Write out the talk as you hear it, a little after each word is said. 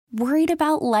Worried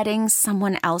about letting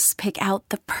someone else pick out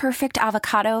the perfect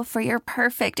avocado for your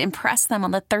perfect impress them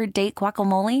on the third date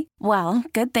guacamole? Well,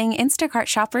 good thing Instacart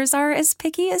shoppers are as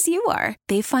picky as you are.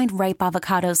 They find ripe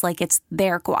avocados like it's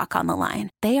their guac on the line.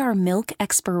 They are milk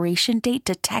expiration date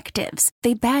detectives.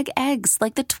 They bag eggs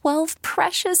like the 12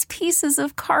 precious pieces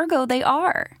of cargo they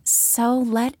are. So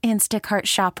let Instacart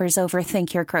shoppers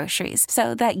overthink your groceries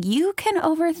so that you can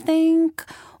overthink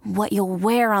what you'll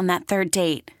wear on that third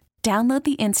date. Download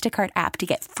the Instacart app to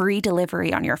get free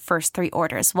delivery on your first 3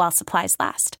 orders while supplies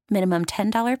last. Minimum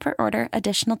 $10 per order.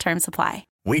 Additional terms apply.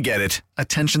 We get it.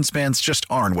 Attention spans just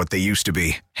aren't what they used to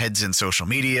be. Heads in social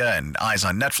media and eyes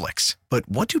on Netflix. But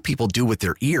what do people do with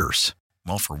their ears?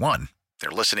 Well, for one, they're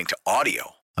listening to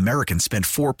audio. Americans spend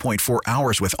 4.4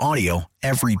 hours with audio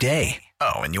every day.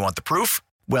 Oh, and you want the proof?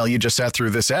 Well, you just sat through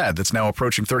this ad that's now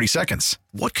approaching 30 seconds.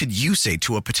 What could you say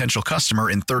to a potential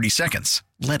customer in 30 seconds?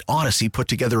 Let Odyssey put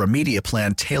together a media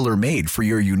plan tailor-made for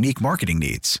your unique marketing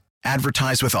needs.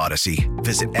 Advertise with Odyssey.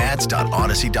 Visit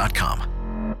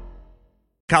ads.odyssey.com.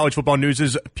 College football news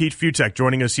is Pete Futek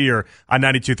joining us here on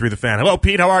 92.3 The Fan. Hello,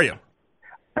 Pete. How are you?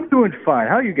 I'm doing fine.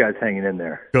 How are you guys hanging in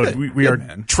there? Good. We are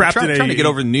trapped in trying to get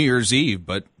over New Year's Eve,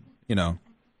 but, you know,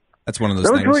 that's one of those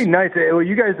things. That was really nice. Well,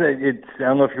 you guys, I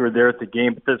don't know if you were there at the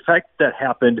game, but the fact that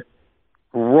happened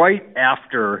right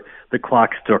after the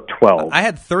clock struck 12. I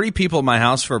had 30 people at my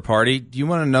house for a party. Do you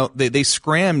want to know? They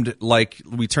scrammed like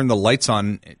we turned the lights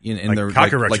on in like their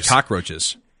cockroaches. like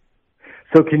cockroaches.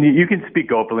 So you can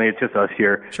speak openly. It's just us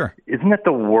here. Sure. Isn't that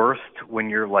the worst when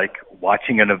you're like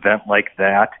watching an event like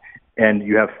that and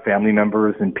you have family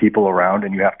members and people around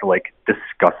and you have to like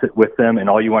discuss it with them and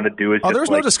all you want to do is there was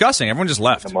no discussing. Everyone just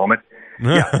left. A moment.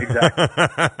 Yeah, exactly.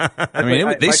 I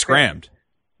mean, they scrammed.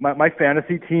 My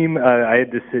fantasy team, I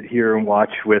had to sit here and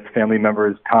watch with family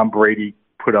members. Tom Brady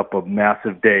put up a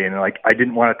massive day, and like I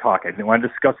didn't want to talk. I didn't want to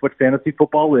discuss what fantasy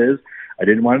football is. I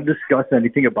didn't want to discuss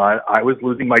anything about it. I was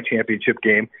losing my championship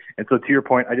game, and so to your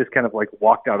point, I just kind of like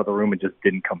walked out of the room and just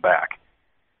didn't come back.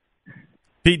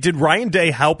 Pete, did Ryan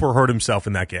Day help or hurt himself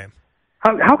in that game?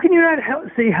 How can you not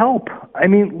say help? I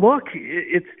mean, look,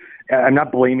 it's. I'm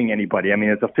not blaming anybody. I mean,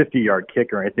 it's a 50-yard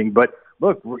kick or anything, but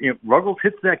look, Ruggles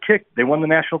hits that kick. They won the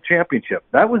national championship.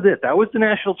 That was it. That was the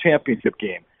national championship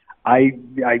game.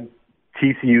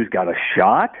 TCU's got a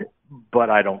shot, but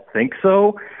I don't think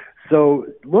so. So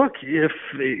look, if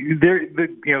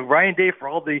Ryan Day, for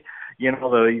all the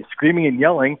the screaming and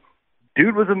yelling,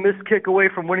 dude was a missed kick away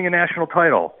from winning a national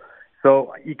title.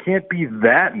 So you can't be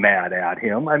that mad at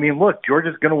him. I mean, look,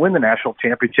 Georgia's going to win the national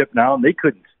championship now, and they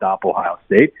couldn't stop Ohio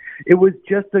State. It was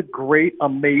just a great,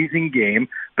 amazing game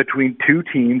between two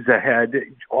teams that had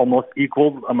almost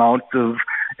equal amounts of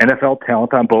NFL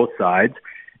talent on both sides.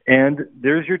 And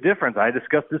there's your difference. I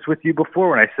discussed this with you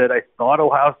before when I said I thought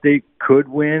Ohio State could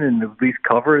win and at least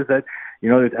cover. Is that,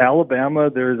 there's Alabama,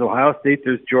 there's Ohio State,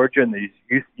 there's Georgia, and there's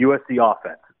USC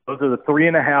offense. Those are the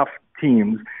 3.5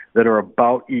 teams that are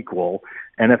about equal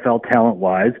NFL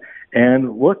talent-wise.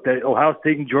 And look, that Ohio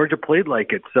State and Georgia played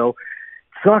like it. So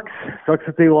sucks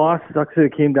that they lost. Sucks that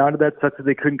it came down to that. Sucks that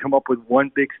they couldn't come up with one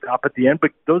big stop at the end.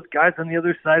 But those guys on the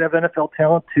other side have NFL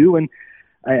talent too. And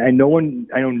I know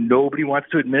nobody wants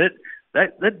to admit it.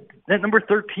 That number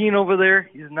 13 over there,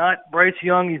 he's not Bryce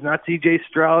Young, he's not C.J.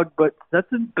 Stroud, but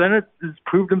Stetson Bennett has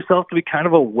proved himself to be kind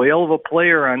of a whale of a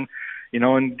player on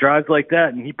in drives like that,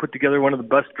 and he put together one of the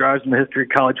best drives in the history of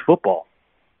college football.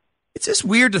 It's just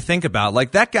weird to think about.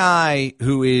 Like that guy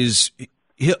who is,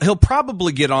 he'll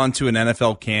probably get onto an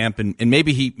NFL camp, and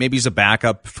maybe he's a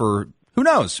backup for, who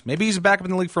knows? Maybe he's a backup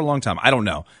in the league for a long time. I don't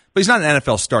know. But he's not an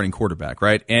NFL starting quarterback,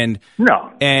 right?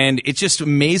 No. And it's just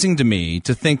amazing to me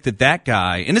to think that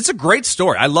guy, and it's a great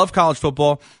story. I love college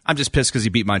football. I'm just pissed because he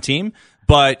beat my team.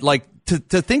 But like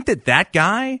to think that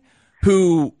guy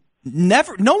who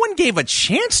no one gave a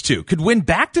chance to, could win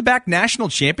back-to-back national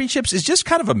championships is just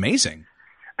kind of amazing.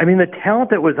 I mean, the talent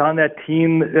that was on that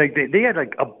team, like they had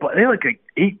like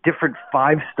 8 different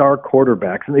 5-star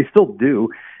quarterbacks, and they still do.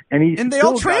 And they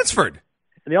all transferred.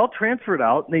 They all transferred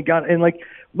out, and they got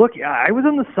look, I was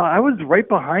on the side. I was right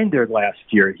behind there last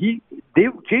year.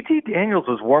 JT Daniels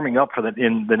was warming up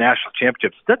in the national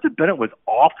championship. Stetson Bennett was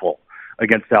awful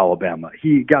against Alabama.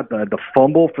 He got the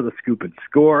fumble for the scoop and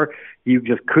score. He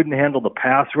just couldn't handle the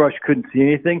pass rush, couldn't see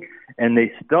anything, and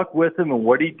they stuck with him. And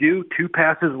what'd he do? 2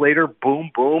 passes later, boom,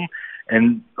 boom,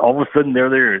 and all of a sudden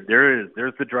there's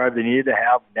the drive they needed to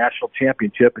have, national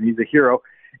championship, and he's a hero.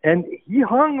 And he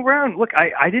hung around. Look,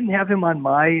 I didn't have him on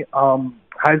my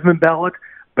Heisman ballot,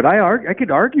 But I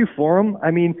could argue for him. I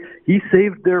mean, he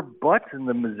saved their butts in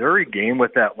the Missouri game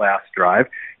with that last drive.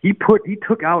 He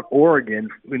took out Oregon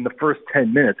in the first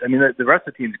 10 minutes. I mean, the rest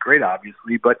of the team's great,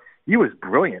 obviously, but he was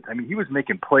brilliant. I mean, he was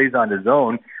making plays on his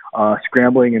own,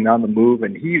 scrambling and on the move,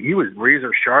 and he was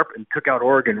razor sharp and took out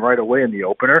Oregon right away in the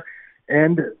opener.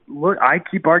 And look, I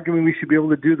keep arguing we should be able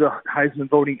to do the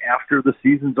Heisman voting after the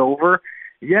season's over.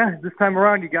 Yeah, this time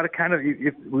around, you got to kind of,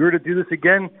 if we were to do this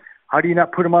again, how do you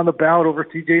not put him on the ballot over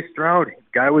C.J. Stroud?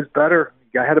 The guy was better.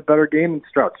 The guy had a better game than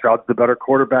Stroud. Stroud's the better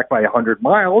quarterback by 100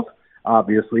 miles,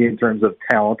 obviously, in terms of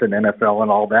talent and NFL and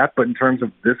all that. But in terms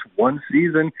of this one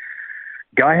season,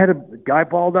 guy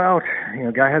balled out.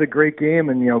 Guy had a great game,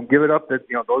 and give it up that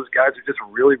those guys are just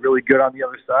really, really good on the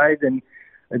other side. And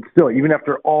still, even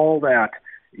after all that,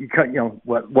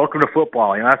 welcome to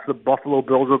football. That's the Buffalo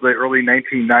Bills of the early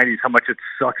 1990s. How much it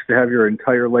sucks to have your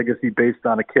entire legacy based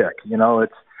on a kick.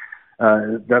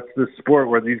 That's the sport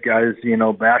where these guys,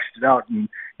 bashed it out, and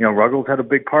Ruggles had a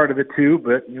big part of it too.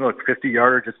 But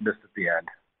 50-yarder just missed at the end.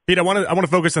 Pete, I want to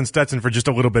focus on Stetson for just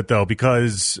a little bit though,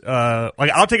 because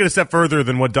I'll take it a step further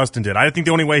than what Dustin did. I think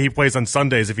the only way he plays on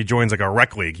Sundays if he joins a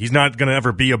rec league. He's not going to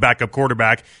ever be a backup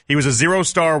quarterback. He was a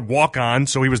 0-star walk-on,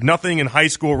 so he was nothing in high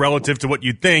school relative to what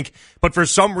you'd think. But for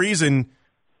some reason,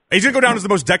 he's going to go down as the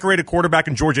most decorated quarterback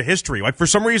in Georgia history. For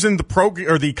some reason,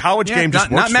 the college game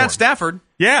just works not Matt for him. Stafford.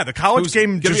 Yeah, the college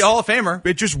game just be Hall of Famer.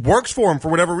 It just works for him for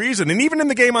whatever reason. And even in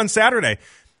the game on Saturday,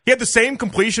 he had the same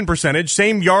completion percentage,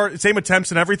 same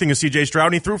attempts and everything as C.J. Stroud,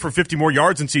 and he threw for 50 more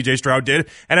yards than C.J. Stroud did,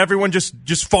 and everyone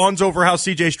just fawns over how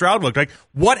C.J. Stroud looked.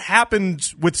 What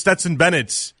happened with Stetson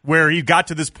Bennett where he got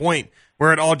to this point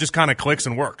where it all just kind of clicks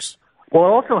and works? Well,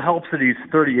 it also helps that he's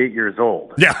 38 years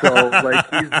old. Yeah. So,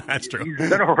 That's true. He's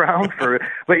been around for it.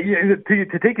 But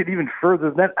to take it even further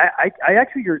than that, I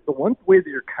actually, the one way that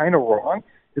you're kind of wrong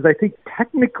is I think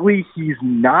technically he's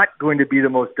not going to be the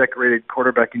most decorated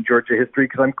quarterback in Georgia history,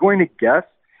 because I'm going to guess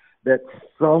that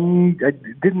I'm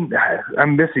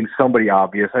missing somebody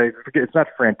obvious. I forget, it's not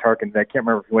Fran Tarkenton. I can't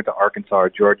remember if he went to Arkansas or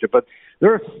Georgia, but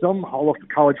there are some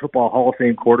college football Hall of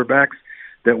Fame quarterbacks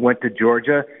that went to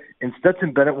Georgia, and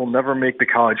Stetson Bennett will never make the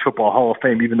College Football Hall of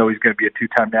Fame, even though he's going to be a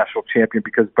two-time national champion,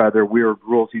 because by their weird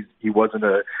rules, he wasn't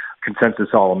a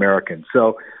consensus All-American.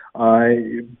 So,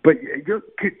 but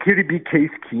could he be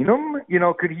Case Keenum?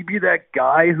 Could he be that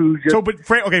guy who just... So, but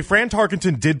Fran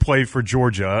Tarkenton did play for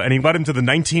Georgia, and he led him to the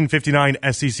 1959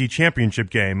 SEC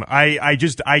championship game. I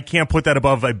can't put that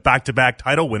above a back-to-back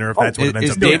title winner if that's what it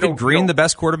ends up being. Is David Green the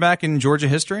best quarterback in Georgia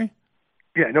history?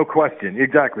 Yeah, no question.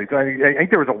 Exactly. So I think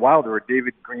there was a while there where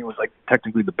David Green was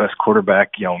technically the best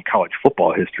quarterback, in college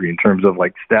football history in terms of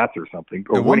stats or something.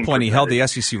 At one point, he held the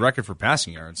SEC record for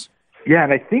passing yards. Yeah,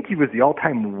 and I think he was the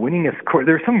all-time winningest quarterback.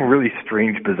 There's some really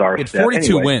strange, bizarre stats. It's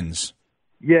 42 wins.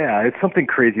 Yeah, it's something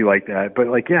crazy like that. But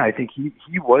I think he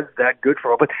was that good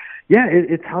for all. But yeah,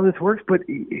 it's how this works. But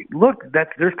look,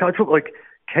 there's college football.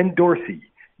 Ken Dorsey.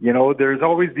 There's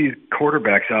always these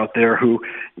quarterbacks out there who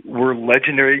were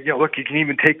legendary. Look, you can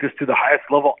even take this to the highest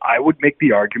level. I would make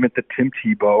the argument that Tim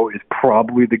Tebow is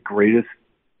probably the greatest,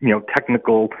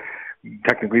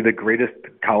 technically the greatest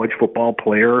college football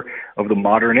player of the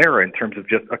modern era in terms of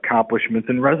just accomplishments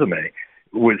and resume.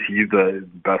 Was he the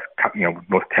best,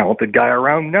 most talented guy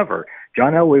around? Never.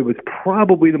 John Elway was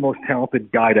probably the most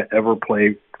talented guy to ever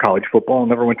play college football and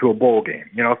never went to a bowl game.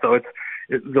 So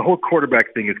the whole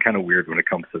quarterback thing is kind of weird when it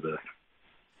comes to this.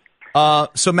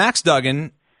 So Max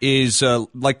Duggan is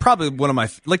probably one of my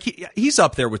he's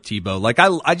up there with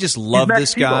Tebow. I just love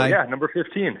this guy. Yeah, number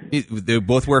 15. They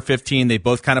both wear 15. They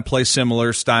both kind of play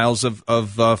similar styles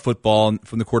of football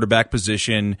from the quarterback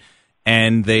position,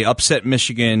 and they upset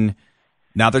Michigan.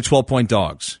 Now they're 12-point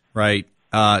dogs, right?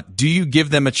 Do you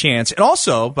give them a chance? And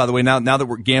also, by the way, now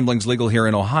that gambling's legal here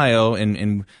in Ohio,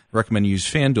 and recommend you use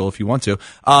FanDuel if you want to,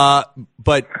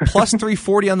 but plus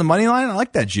 340 on the money line, I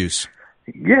like that juice.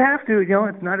 You have to,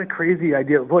 it's not a crazy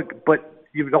idea. Look, but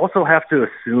you would also have to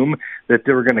assume that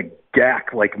they were going to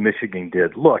gack like Michigan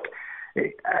did. Look,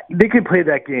 they could play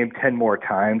that game 10 more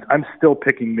times. I'm still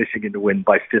picking Michigan to win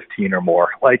by 15 or more.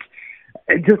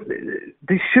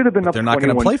 They should have been up. They're not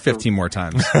going to play 15 more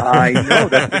times. I know,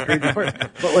 that's the crazy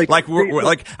part.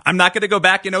 But I'm not going to go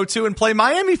back in 2002 and play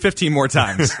Miami 15 more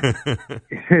times.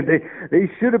 They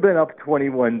should have been up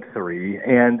 21-3,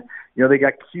 and they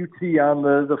got cutesy on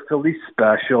the Philly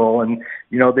special, and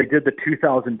they did the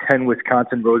 2010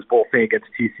 Wisconsin Rose Bowl thing against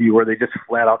TCU where they just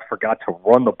flat out forgot to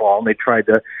run the ball, and they tried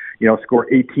to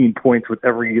score 18 points with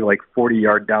every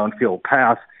 40-yard downfield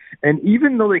pass. And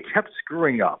even though they kept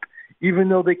screwing up, even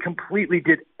though they completely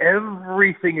did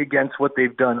everything against what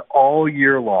they've done all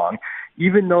year long,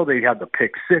 even though they had the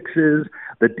pick sixes,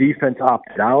 the defense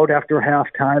opted out after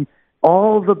halftime,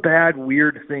 all the bad,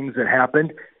 weird things that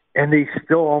happened, and they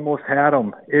still almost had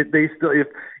them. If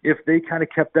they kind of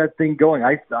kept that thing going,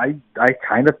 I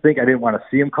kind of think I didn't want to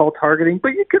see them call targeting, but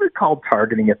you could have called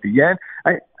targeting at the end.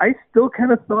 I still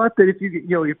kind of thought that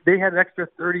if they had an extra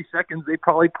 30 seconds, they'd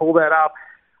probably pull that off.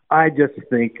 I just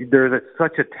think there's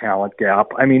such a talent gap.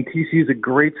 I mean, TCU is a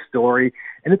great story,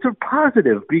 and it's a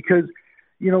positive because,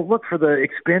 look, for the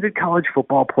expanded college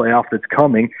football playoff that's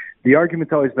coming, the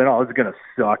argument's always been, it's going to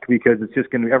suck because it's just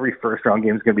going to every first-round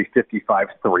game is going to be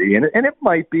 55-3, and it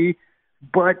might be,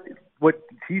 but what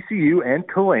TCU and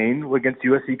Tulane against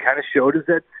USC kind of showed is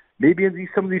that maybe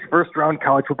some of these first-round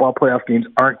college football playoff games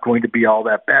aren't going to be all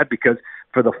that bad because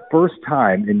for the first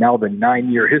time in now the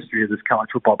 9-year history of this college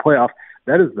football playoff,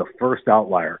 that is the first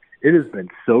outlier. It has been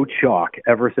so chalk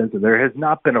ever since, and there has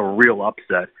not been a real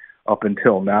upset up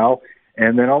until now.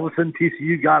 And then all of a sudden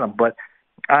TCU got them. But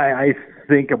I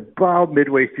think about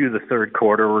midway through the third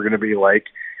quarter, we're going to be like,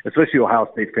 especially Ohio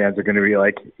State fans are going to be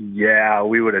like, yeah,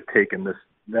 we would have taken this.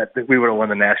 That we would have won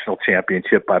the national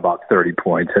championship by about 30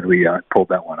 points had we pulled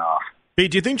that one off. Pete,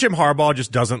 do you think Jim Harbaugh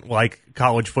just doesn't like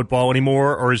college football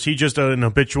anymore, or is he just an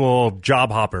habitual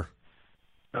job hopper?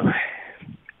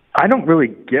 I don't really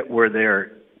get where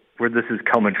this is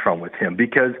coming from with him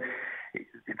because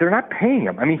they're not paying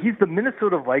him. I mean, he's the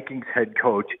Minnesota Vikings head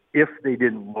coach if they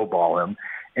didn't lowball him.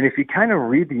 And if you kind of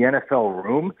read the NFL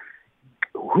room,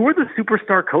 who are the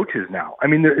superstar coaches now? I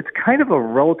mean, it's kind of a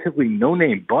relatively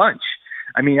no-name bunch.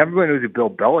 I mean, everyone knows who Bill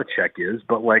Belichick is,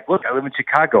 but look, I live in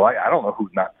Chicago. I don't know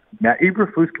who's not. Matt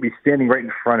Eberflus could be standing right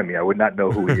in front of me. I would not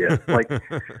know who he is.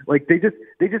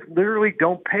 They just literally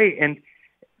don't pay. And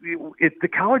the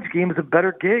college game is a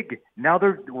better gig. Now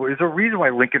there's a reason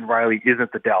why Lincoln Riley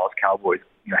isn't the Dallas Cowboys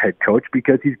head coach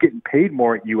because he's getting paid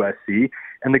more at USC.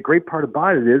 And the great part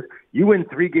about it is you win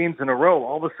 3 games in a row.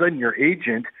 All of a sudden your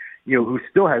agent, who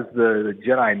still has the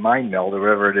Jedi mind meld or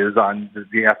whatever it is on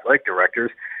the athletic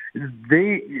directors,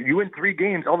 you win 3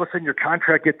 games, all of a sudden your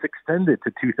contract gets extended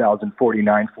to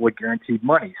 2049 fully guaranteed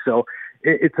money. So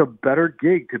it's a better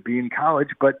gig to be in college.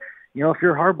 But, if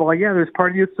you're Harbaugh, there's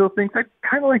part of you that still thinks I'd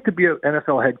kind of like to be an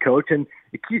NFL head coach. And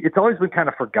it's always been kind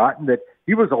of forgotten that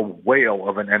he was a whale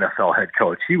of an NFL head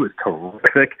coach. He was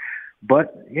terrific.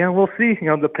 But, we'll see.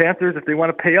 The Panthers, if they want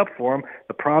to pay up for him,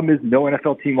 the problem is no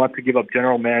NFL team wants to give up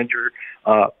general manager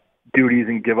duties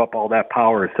and give up all that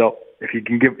power. So if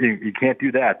you can't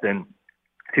do that, then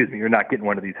you're not getting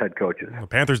one of these head coaches. The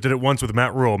Panthers did it once with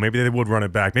Matt Rule. Maybe they would run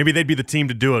it back. Maybe they'd be the team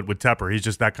to do it with Tepper. He's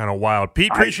just that kind of wild.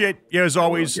 Pete, appreciate you as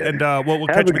always, and we'll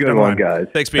catch you again one, guys.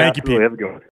 Thanks, Pete. Thank you, Pete. Have a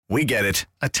good one. We get it.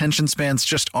 Attention spans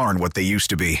just aren't what they used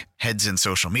to be. Heads in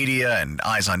social media and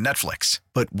eyes on Netflix.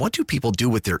 But what do people do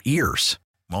with their ears?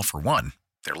 Well, for one,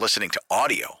 they're listening to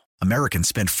audio. Americans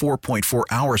spend 4.4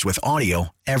 hours with audio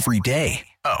every day.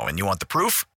 Oh, and you want the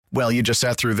proof? Well, you just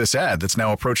sat through this ad that's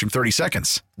now approaching 30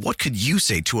 seconds. What could you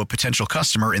say to a potential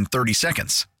customer in 30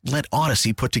 seconds? Let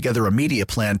Odyssey put together a media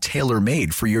plan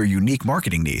tailor-made for your unique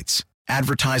marketing needs.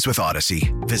 Advertise with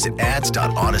Odyssey. Visit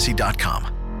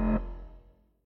ads.odyssey.com.